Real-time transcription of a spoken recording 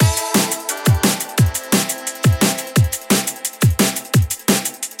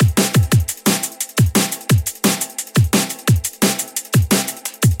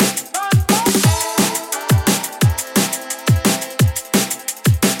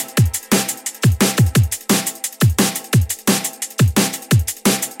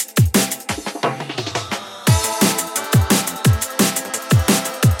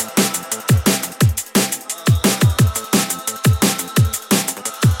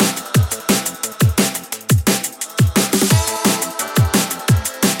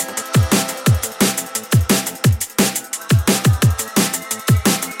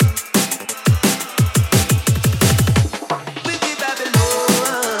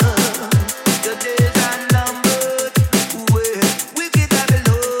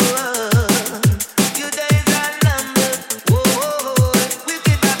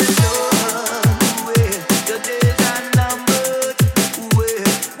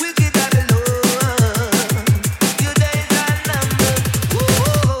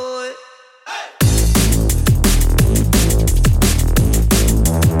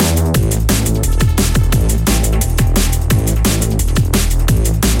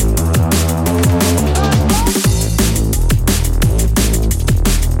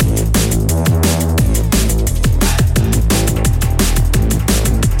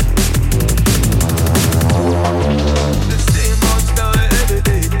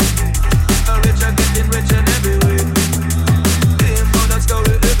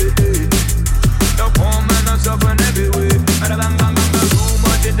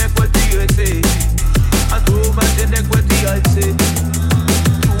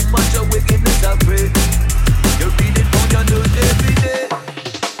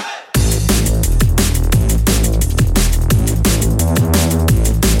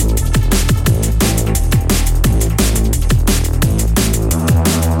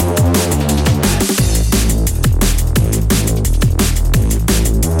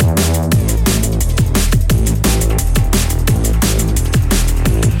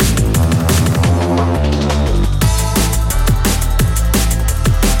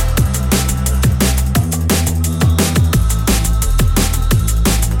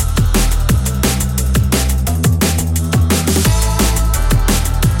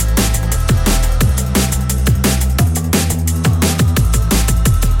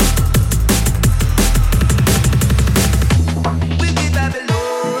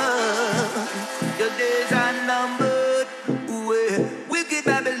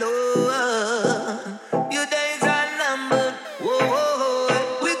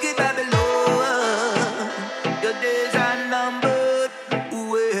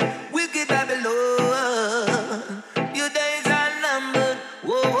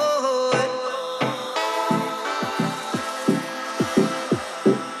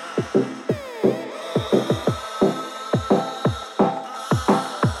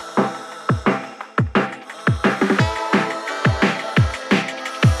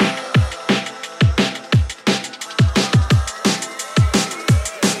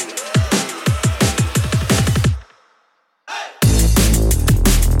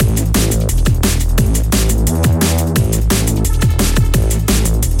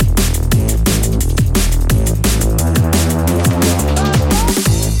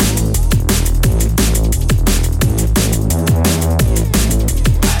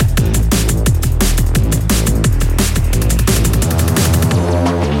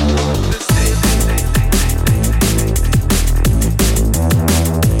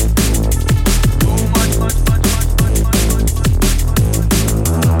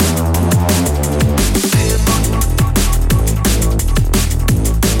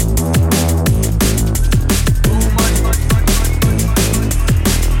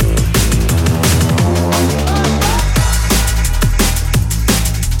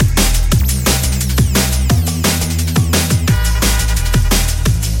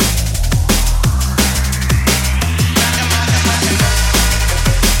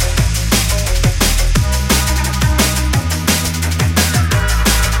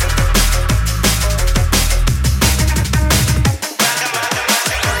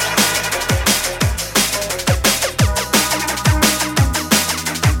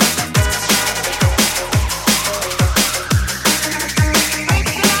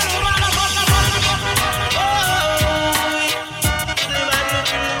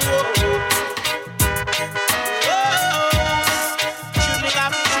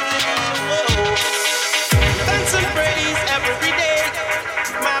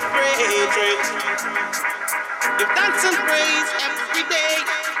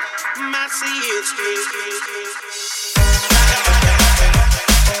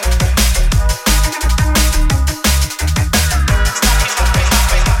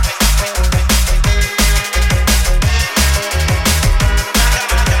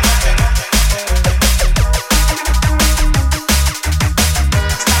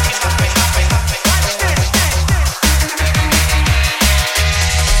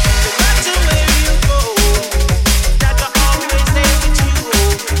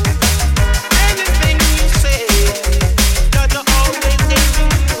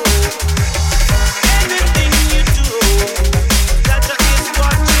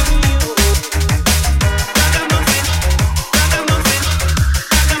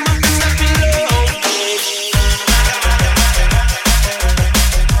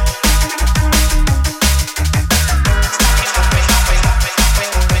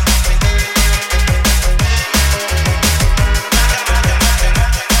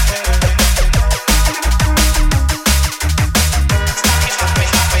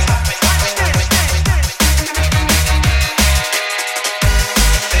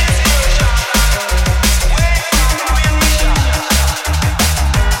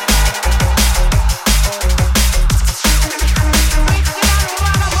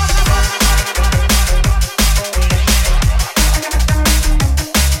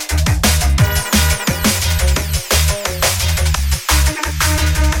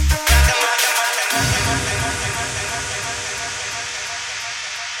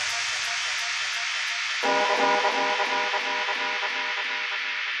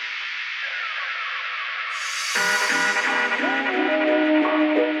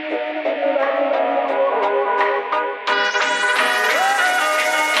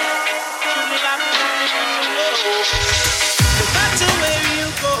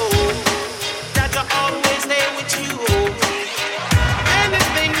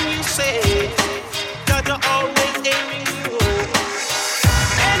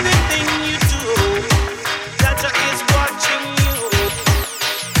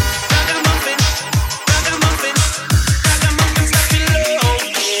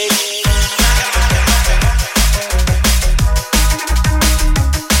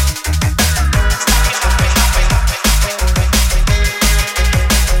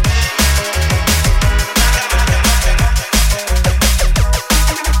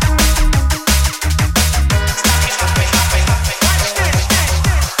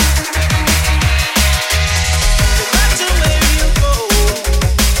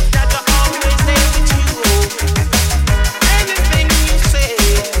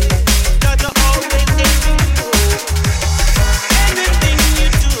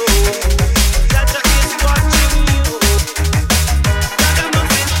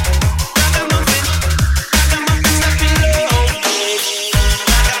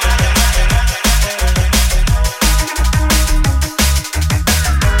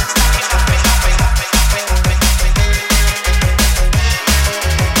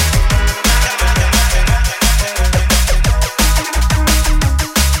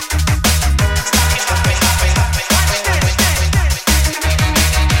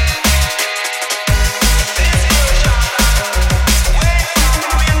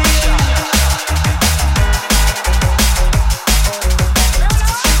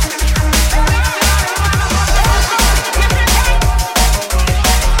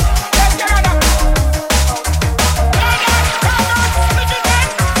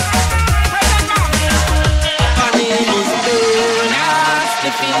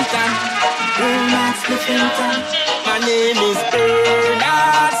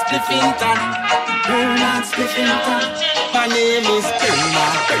Spliffington. Burnhard Spliffington. My name is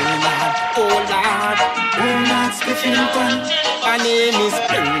Burnhard. Oh Lord. Burnhard Spliffington. My name is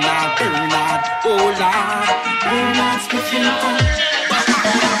Burnhard. Oh Lord. Burnhard Spliffington.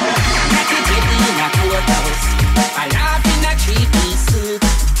 Got it ready in a courthouse. I laugh in a three-piece suit.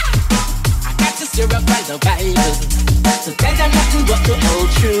 I got to stir up by the Bible to tell them nothing but the whole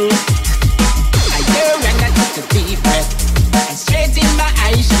truth. I hear when I took a deep breath, and straight in my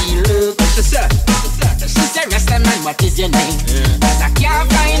eyes she looked. She said, Rasta man, what is your name? Cause I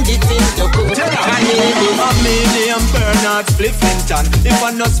can't find it in the book. My name is Burnhard Spliffington. If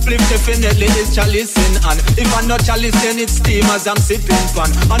I not spliff, definitely it's chalice in hand. If I not chalice, then it's steam as I'm sipping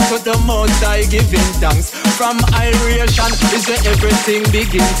fun. And to the most I giving thanks. From iration is where everything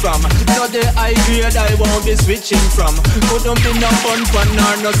begin from. So the high grade I won't be switching from. Couldn't be no fun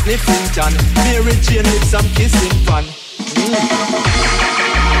or no sniffing tan. Mary Jane with some kissing fun.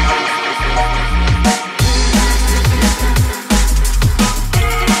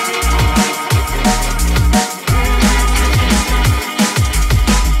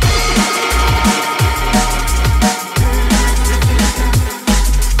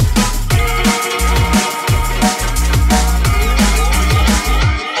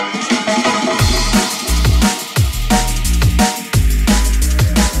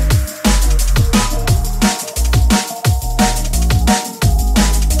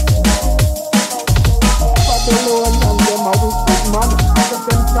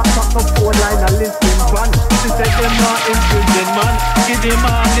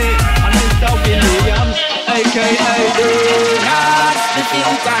 Giddimani and Mr. Williams, a.k.a. Burnhard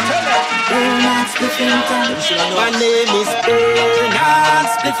Spliffington. Burnhard Spliffington. My name is Burnhard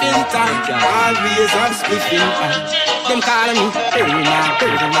Spliffington. Always I'm Spliffington. Them call me Burnhard.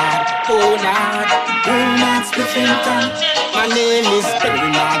 Oh Lord. Burnhard Spliffington. My name is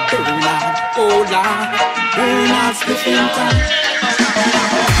Burnhard. Oh Lord. Burnhard Spliffington.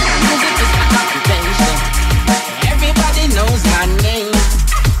 Music is my occupation. Everybody knows my name.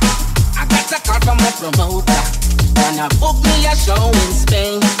 I got a call from a promoter. Wanna book me a show in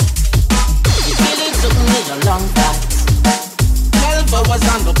Spain. It really took me a long time. 12 hours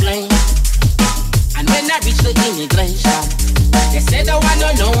on the plane. And when I reached the immigration, they said I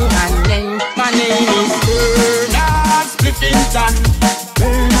wanna know my name. My name is Burnhard Spliffington.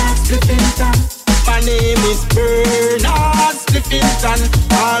 Burnhard Spliffington. My name is Burnhard Spliffington.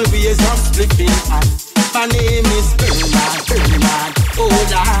 Always I'm Spliffington. My name is Burnhard. Oh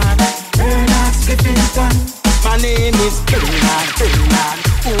Lord. Burnhard Spliffington. My name is Burnhard.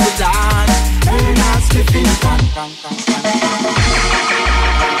 Oh Lord. Burnhard Spliffington.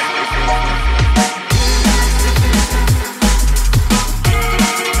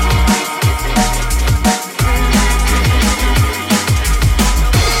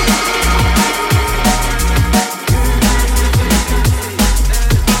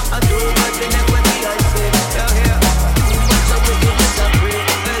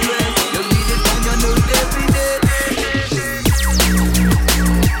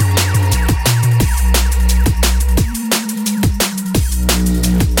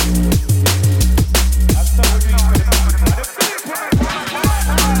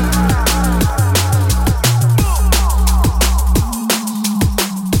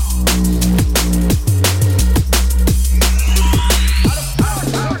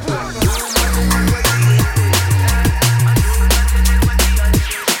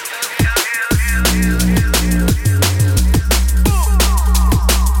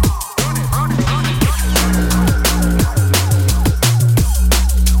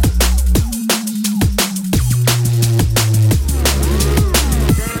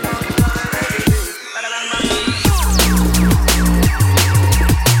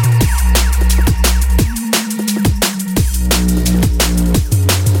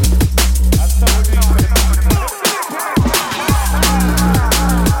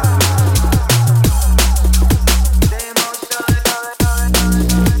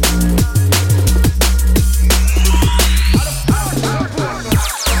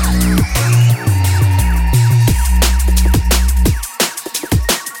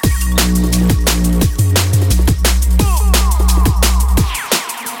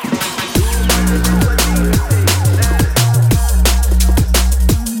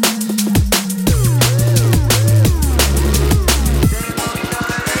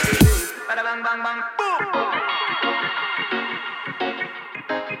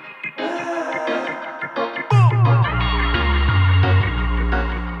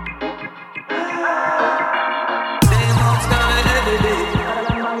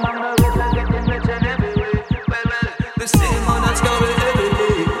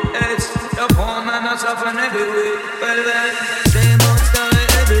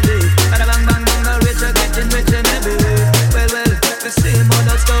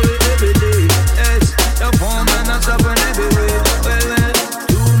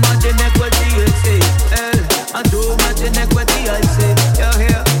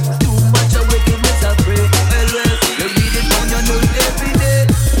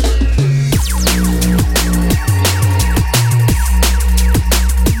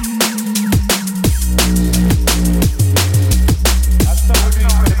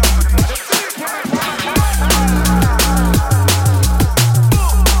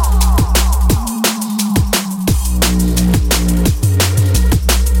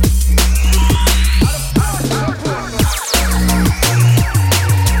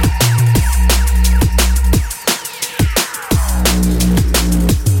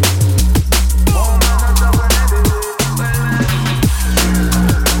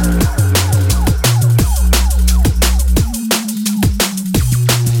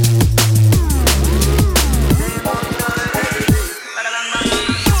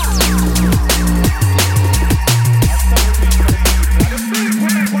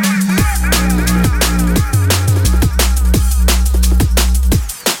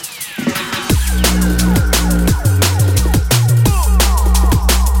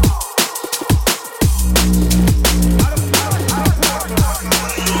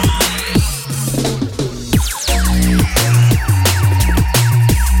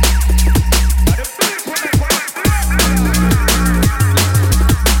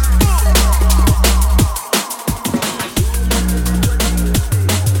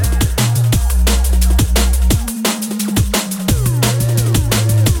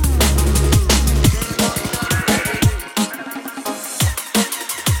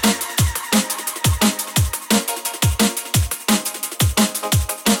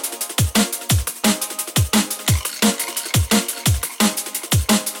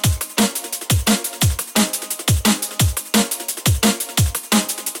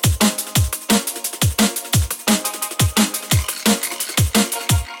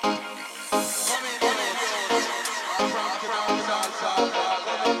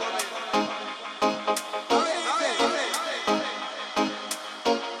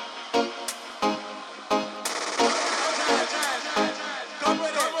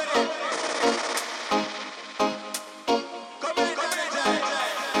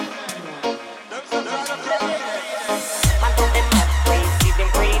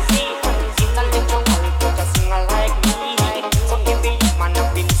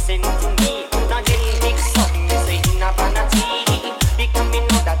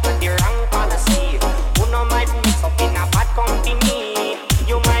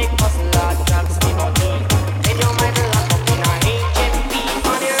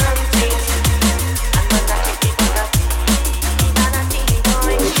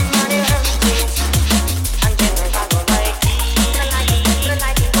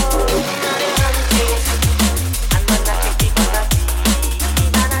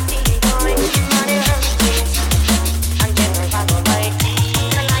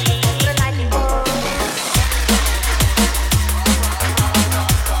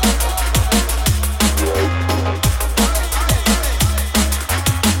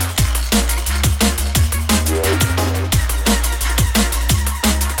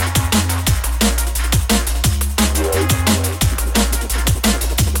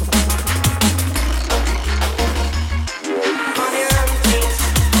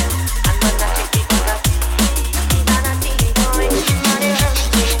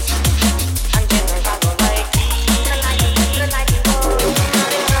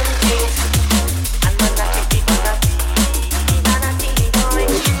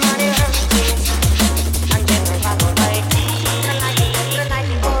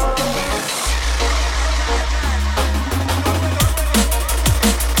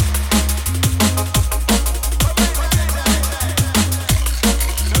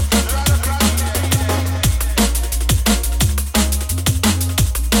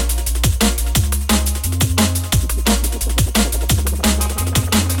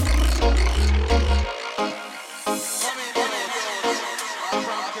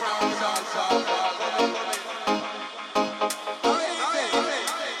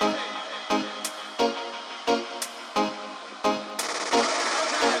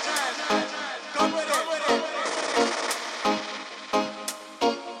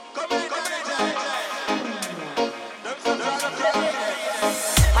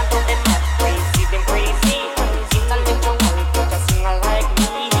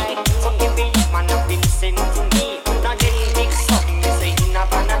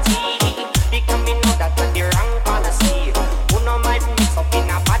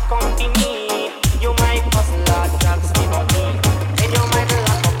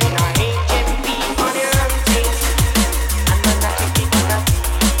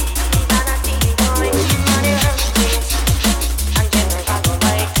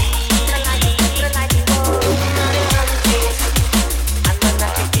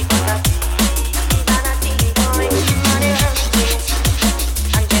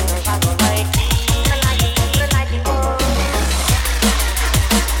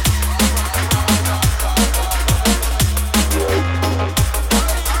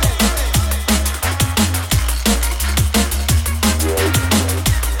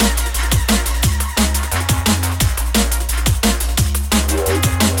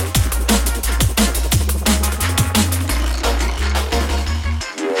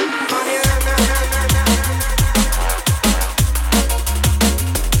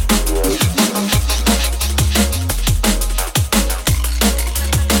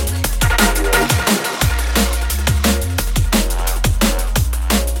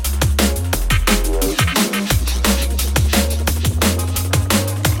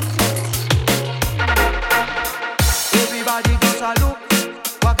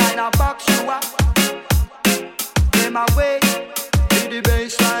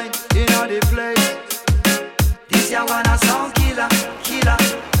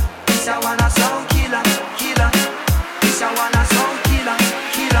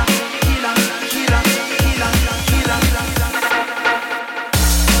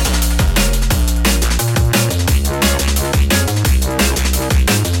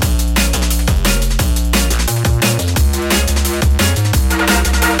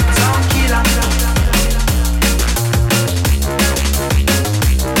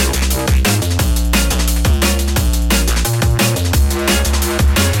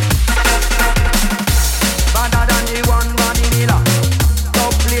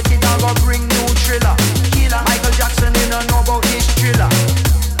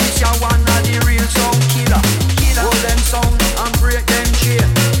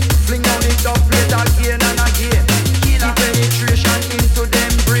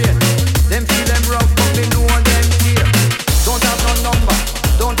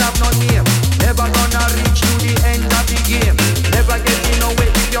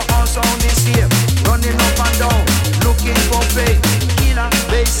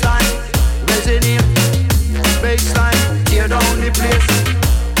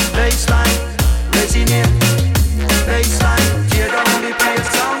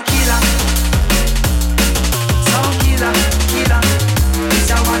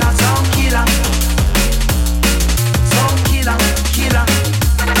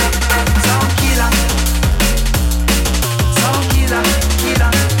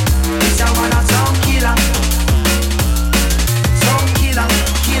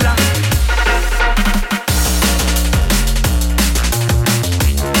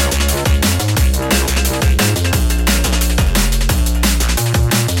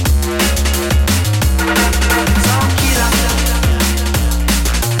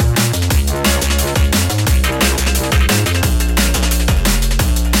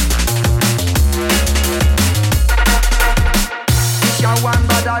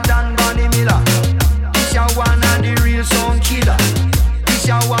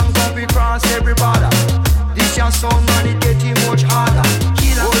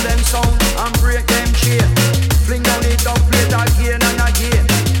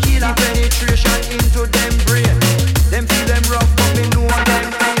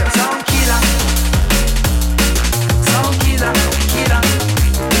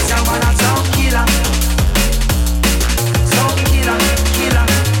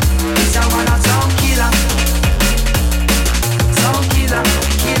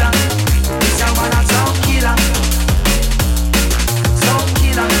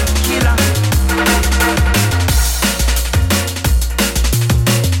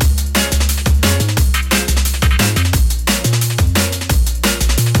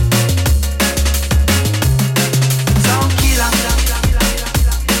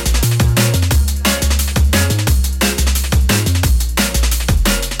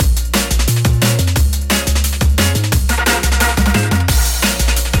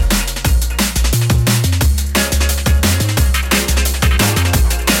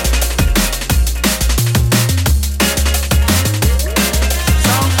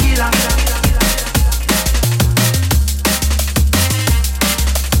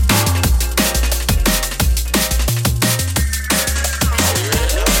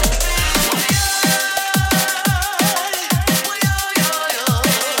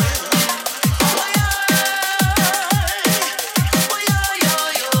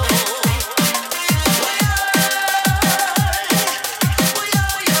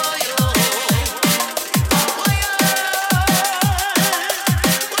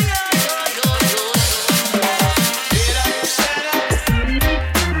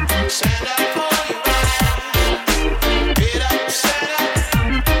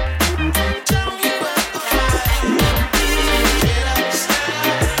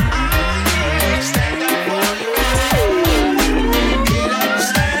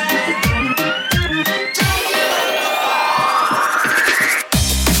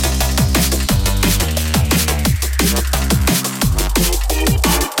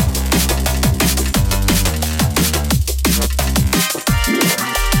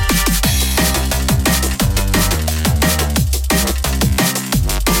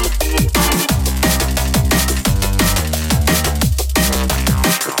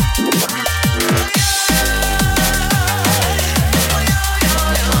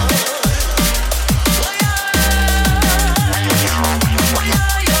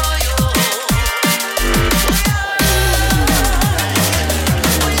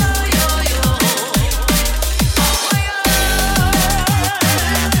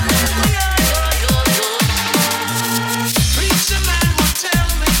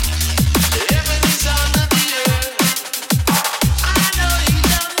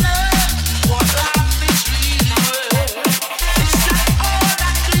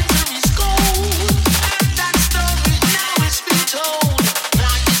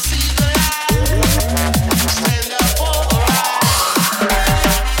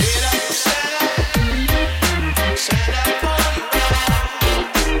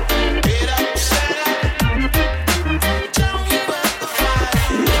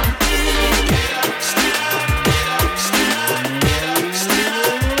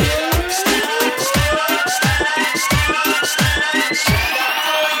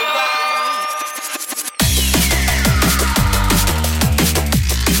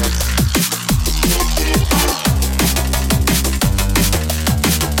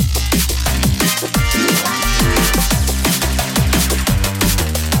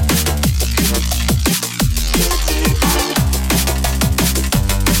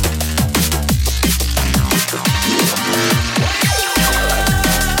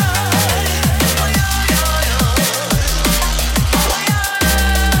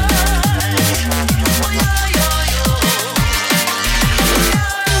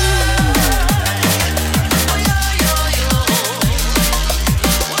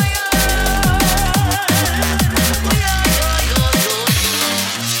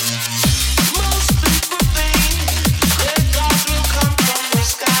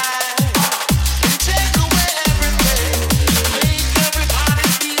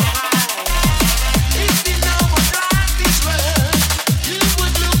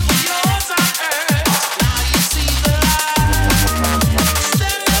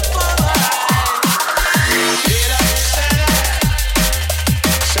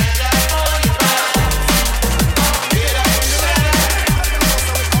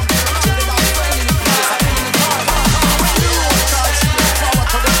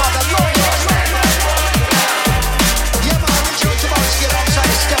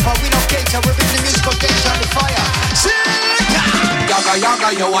 Yaga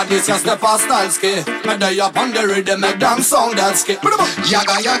yaga yo, what this your Steppa Style ski? Me day up on the rhythm, make them sound that ski.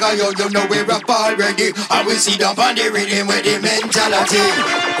 Yaga yaga yo, you know we rap already. I will see them on the rhythm with the mentality.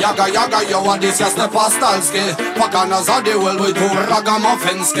 Yaga yaga yo, what this your Steppa Style ski? Pakanas of the world with two Ragga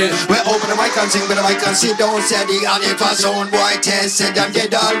Muffin ski. We open the mic and sing, but the mic and sit down steady. And if a sound boy test it, I'm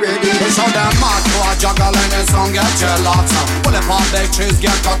dead already. We show them mad to a juggle and the song get your locks. Pull up on big trees,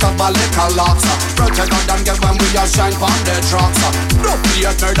 get cut up by little locks. Protect on them, get when we are shine from the trucks. No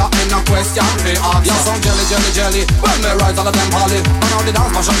theater, that ain't no question they ask. You sound jelly, jelly, jelly. When me rise, all of them holly. Run out the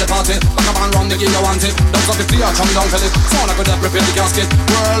dance, mash up the party. Back up and run the gig, you want it. Don't stop the clear, chum down till it. Sound like we dead, prepare the casket.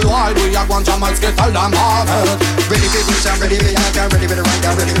 Worldwide, we are one Jamalski, tell them hard. Ready for this, I'm ready for that, ready for the ride,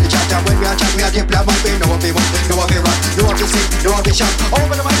 I'm ready for the chat. When we are chat, we are diplomat, we know what we want, know what we run, know what we sing, know what we shout.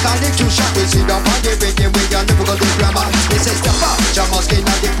 Over the mic, I live to shout. We see the party, rhythm, we are lyrical diplomat. This is the bar, Jamalski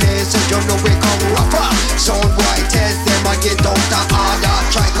and the place, and you know we come rapper. Sound boy test them, I get out the order.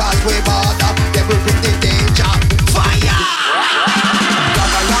 Try cause we border, they will bring the danger. Fire!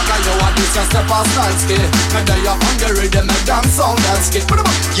 Yaga yaga yo, what this your Steppa Style ski? Me day up on the rhythm, make them sound that ski.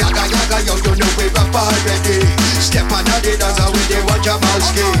 Yaga yaga yo, you know we rap already. Step on the dancer with the one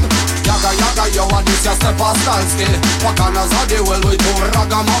Jamalski. Yaga yaga yo, what this your Steppa Style ski? Pakanas of the world with two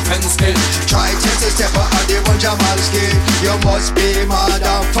Ragga Muffin ski. Try test a stepper on the one Jamalski. You must be mad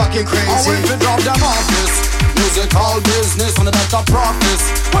and fucking crazy. I wait to drop them off this musical business on the better practice.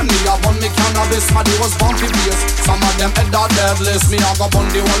 When me up on me cannabis, my day was bumpy bass. Some of them head are deadless. Me I go on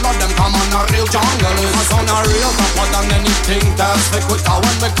the whole of them come on a real jungle. I sound a real tougher than anything that's fake. With how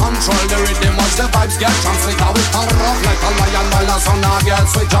when we control the rhythm, watch the vibes get translated. We can rock like a lion while the sun I get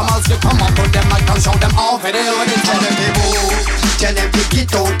sweet. Jamalski come up with them like and show them off it ill when it's tell them to move, tell them to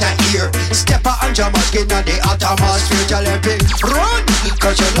get out of here. Steppa and Jamalski in the atmosphere. Tell them to run,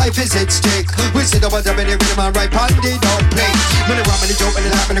 cause your life is at stake. We see the ones that made it rhythm and right on the don't play. Me the rum and the joke and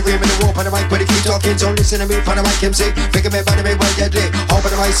the laugh and the grim and the rope on the mic. But if keep talking, so listen to me. On the mic him say, figure me body me well deadly. Hope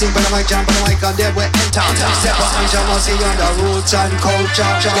on the mic sing, but the mic jump on the mic and then we enter. Steppa and Jamalski on the roots and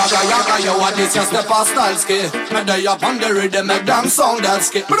culture. Yaga yaga yo, what this your Steppa Style ski? Me day up on the rhythm, make them sound that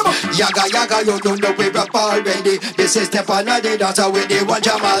ski. Yaga yaga yo, you know we rap already. This is Steppa and the dancer with the one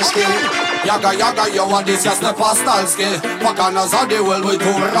Jamalski. Yaga yaga yo, what this your Steppa Style ski? Pakanas of the world with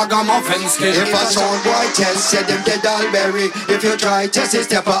two Ragga Muffin ski. If a sound boy test, said them dead alberry. If you try test it,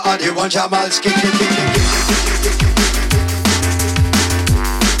 Steppa and the one Jamalski.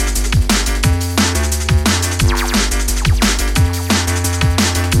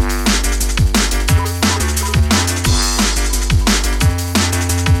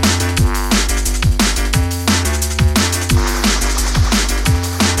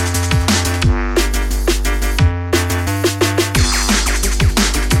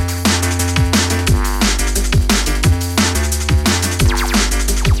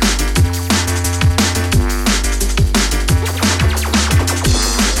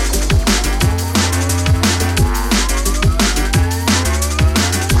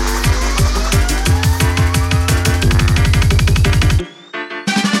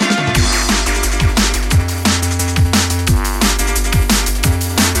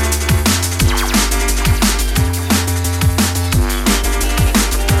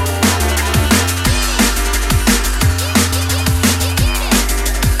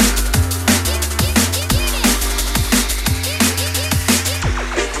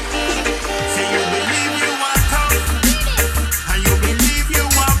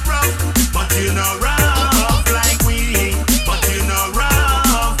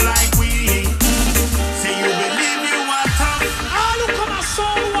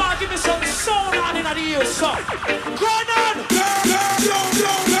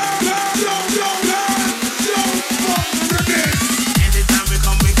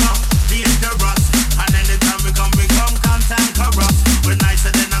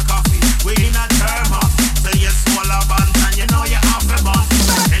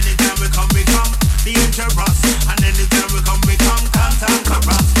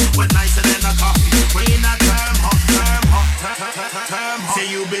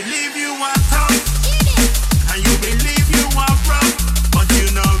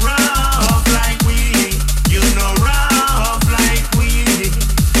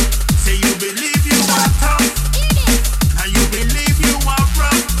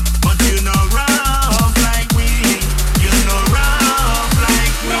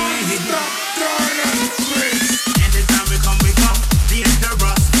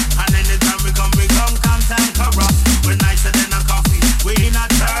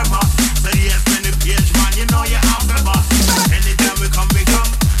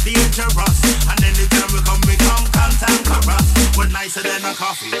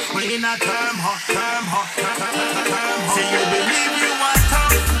 in a term hot. Say you believe you are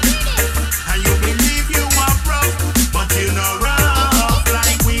tough, and you believe you are rough, but you know rough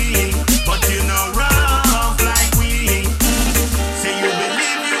like we, but you know rough like we. Say you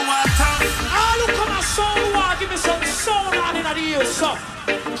believe you are tough. Ah, look at my soul, war, give me some sound on in the ears, so.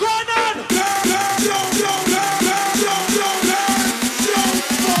 Go on!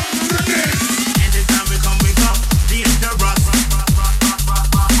 Anytime we come, dangerous.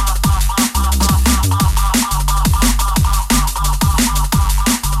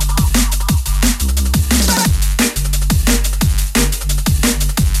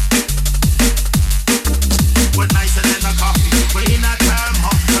 We're nicer than a coffee. We're in a term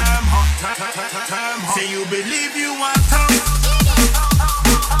hot. Say you believe you are tough.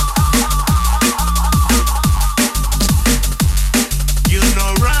 You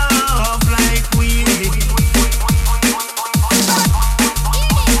know rough like we.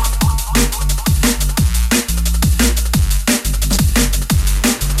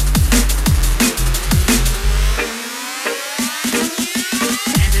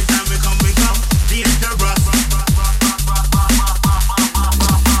 Anytime we come, dangerous.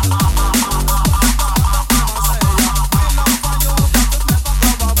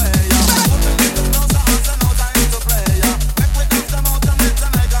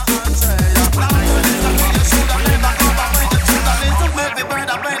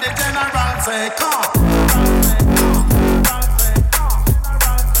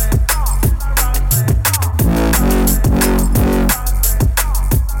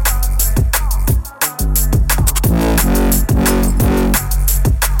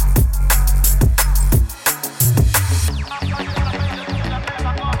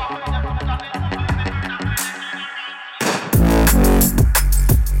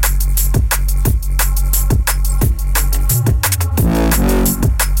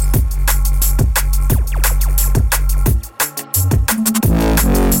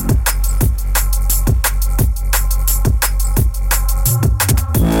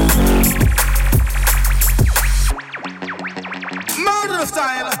 Murda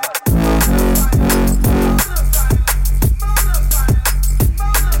Style.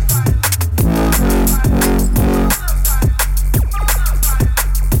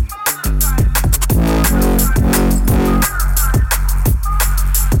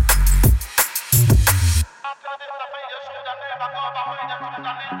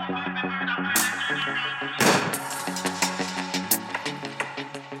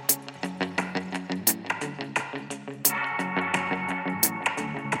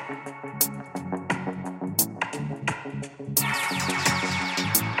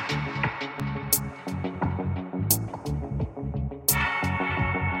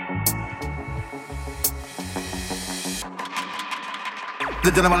 The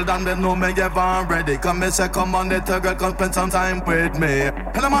gentleman done they know me get ready. Come me say come on, little girl, come spend some time with me.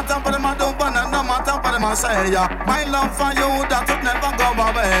 And no matter what them a do, but no matter what them a say, yeah. My love for you that would never go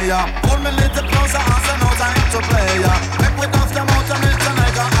away, yeah. Hold me little closer, as I know time to play, yeah. Make we dust them out and it's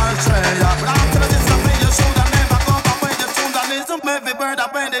like a ashtray, yeah. But after this, I feel you should never go away. The tune that needs to make the bird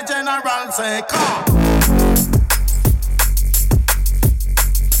up when the general say, come.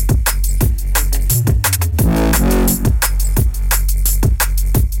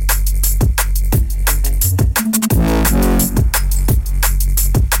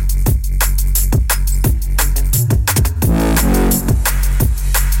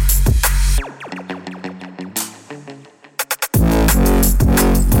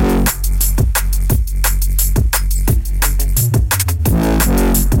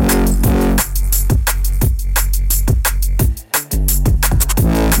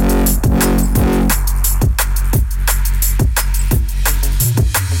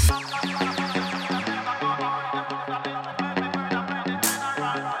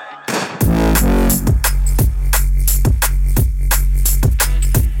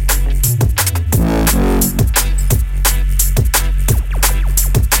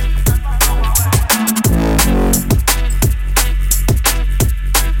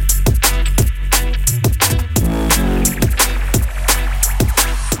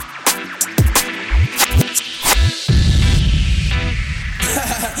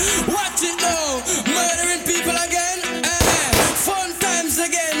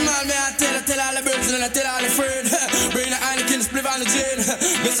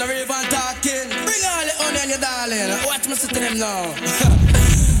 Mr. Raven talking. Bring all the honey on your darling. Watch me sit to them now.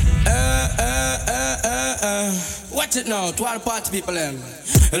 Watch it now, to all the party people them.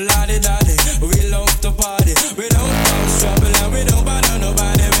 Lottie daddy, we love to party. We don't cause trouble and we don't bother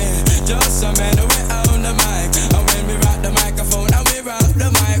nobody. We just a man, we own the mic. And when we rock the microphone and we rock the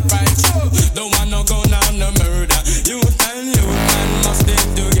mic right.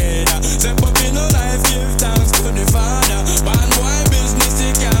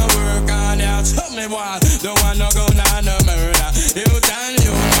 boy, don't want no gun and no murder. Youth and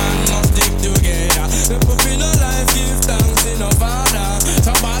youth man must stick together. The put in a life, give thanks in a father.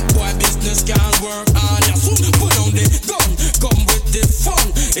 So bad boy business can't work on ya. So put on the gun, come with the fun.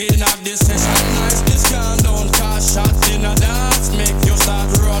 In a this session, nice this can down. Cause shots in a dance make you start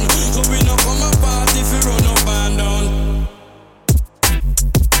run. So we no come apart if you run up and down.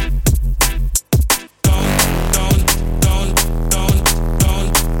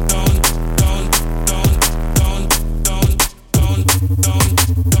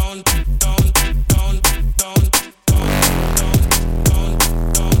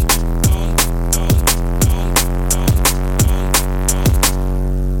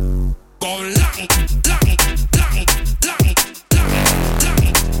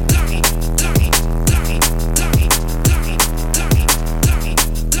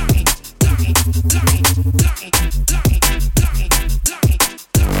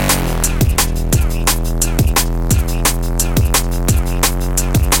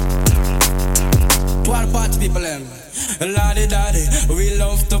 Ladi-dadi, we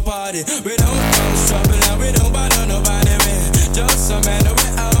love to party. We don't cause trouble and we don't bother nobody, man. Just some man, we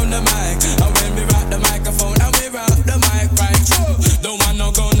own the mic. And when we rock the microphone and we rock the mic right through. Don't want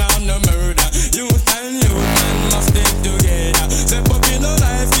no gun and no murder. Youth and youth man must stick together. Step up in the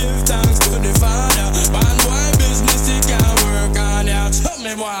life, give thanks to the Father. Band boy business, he can't work on ya. Tell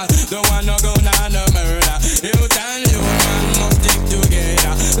me boy, don't want no gun and no murder. Youth and youth man must stick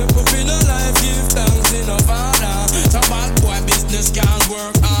together. Step up in the life, give thanks to the Father. So bad boy business can't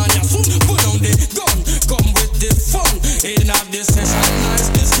work on ya. So put on the gun, come with the fun. In a this session, nice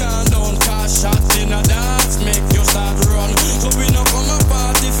this can down. Cause shots in a dance make you start run. So we no come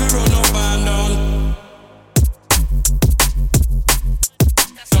apart if you run up and down.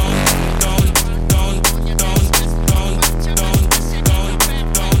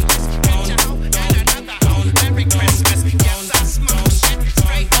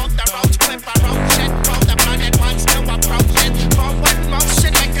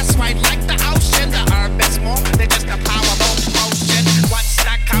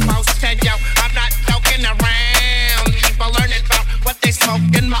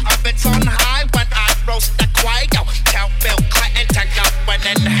 In my ovens on high when I roast the quail. Tell Bill Clinton to go and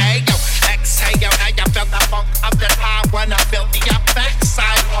inhale. Exhale, now you feel the funk of the high when I feel the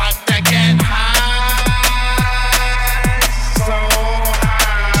backside. Want to get high, so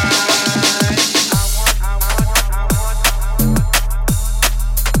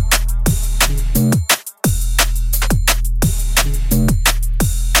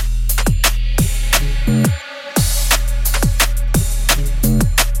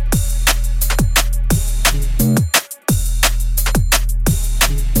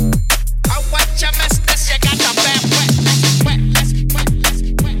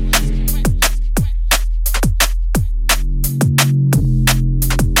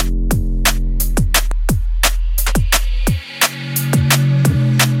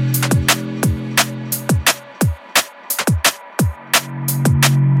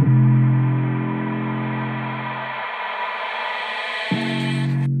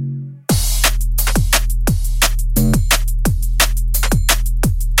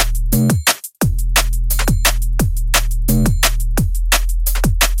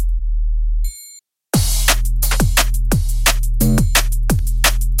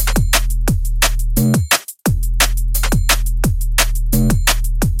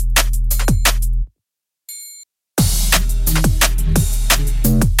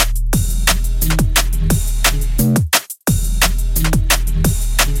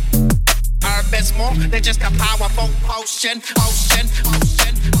just a powerful potion.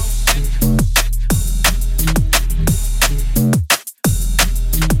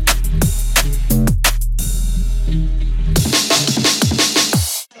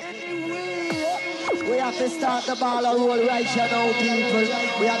 We have to start the ball and roll right here now, people.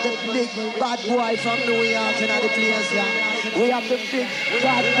 We have the big bad boy from New York in the place, yeah. We have the big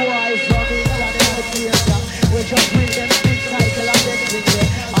bad boy from England in the place, yeah. We just bring them big title and everything,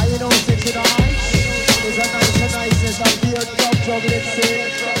 yeah. And you know, 69 is a niceness of beer dub, let's say.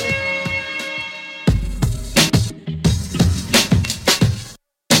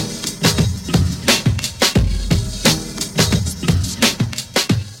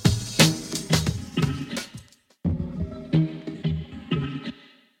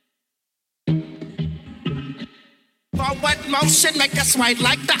 Forward motion, make us wide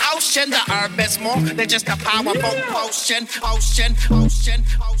like the ocean. The herb is more than just a powerful potion. Ocean.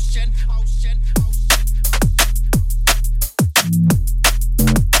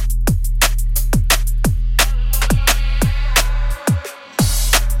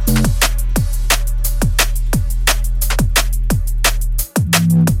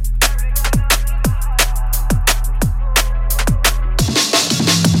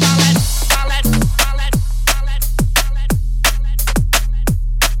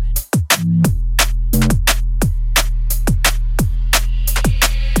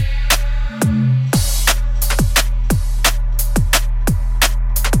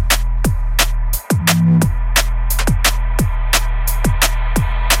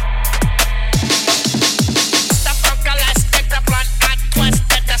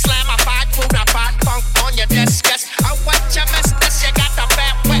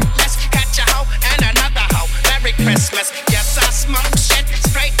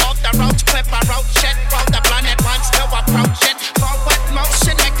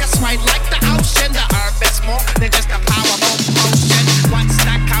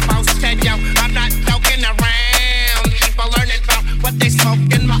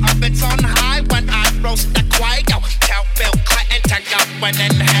 smoke in my ovens on high when I roast the quail. Tell Bill Clinton to go and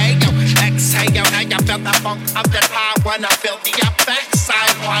inhale. Exhale, now you feel the funk of the high when I feel the effects. I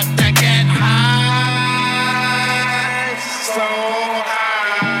want to get high, so high.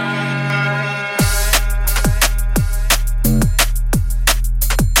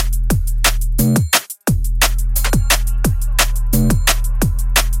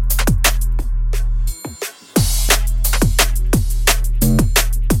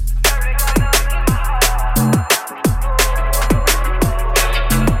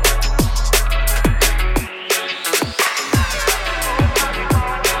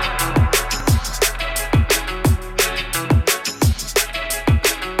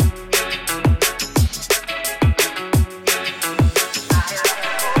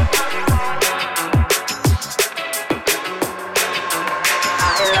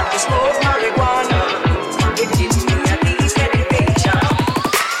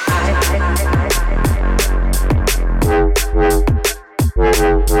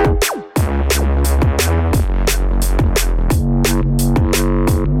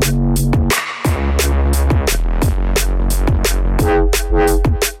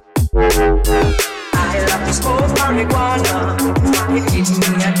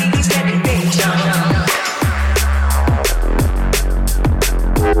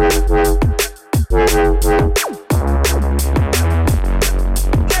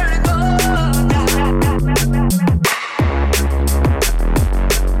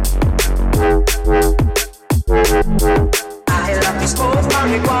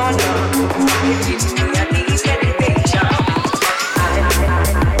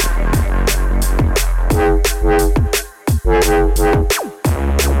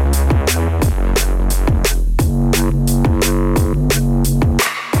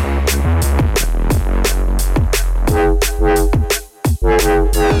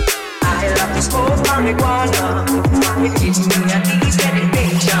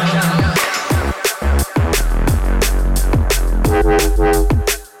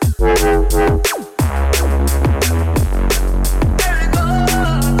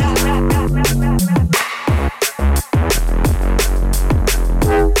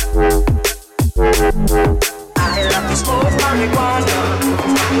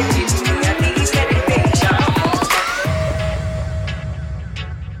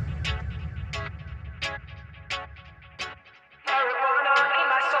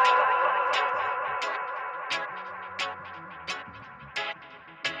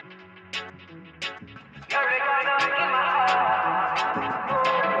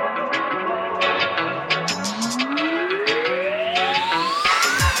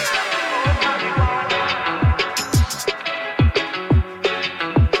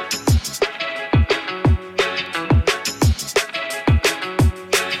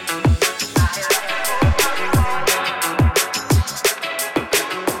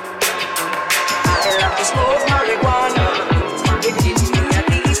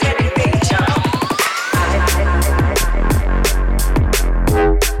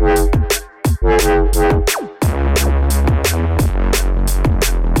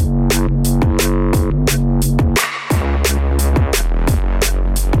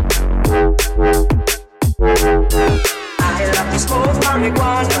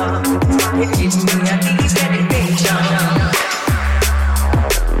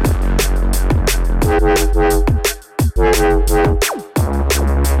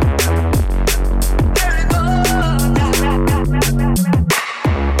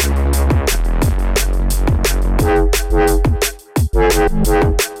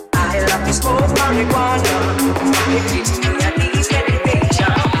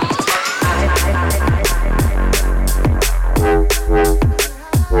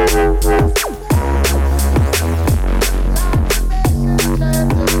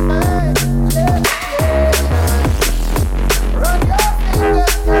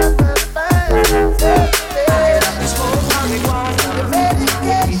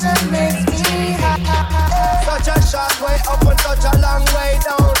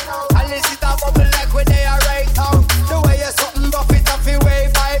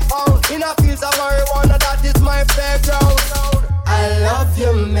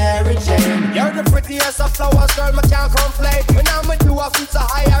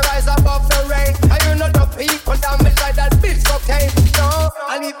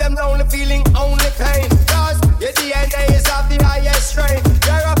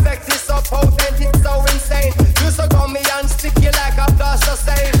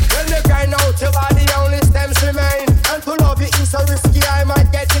 So risky, I might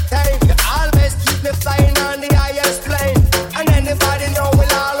get detained. You always keep me flying on the highest plane. And anybody know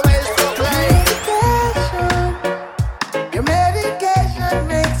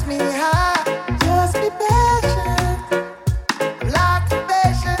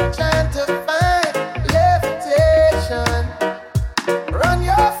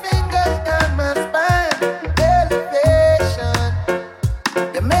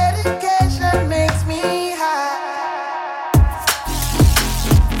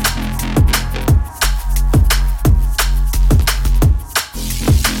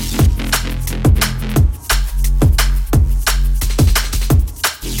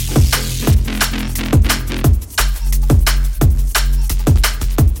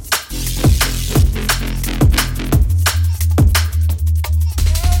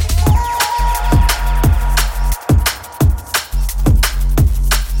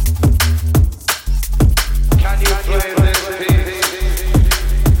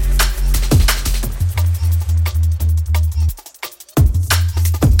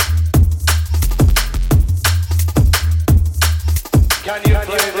Can you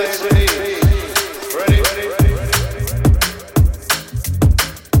play this?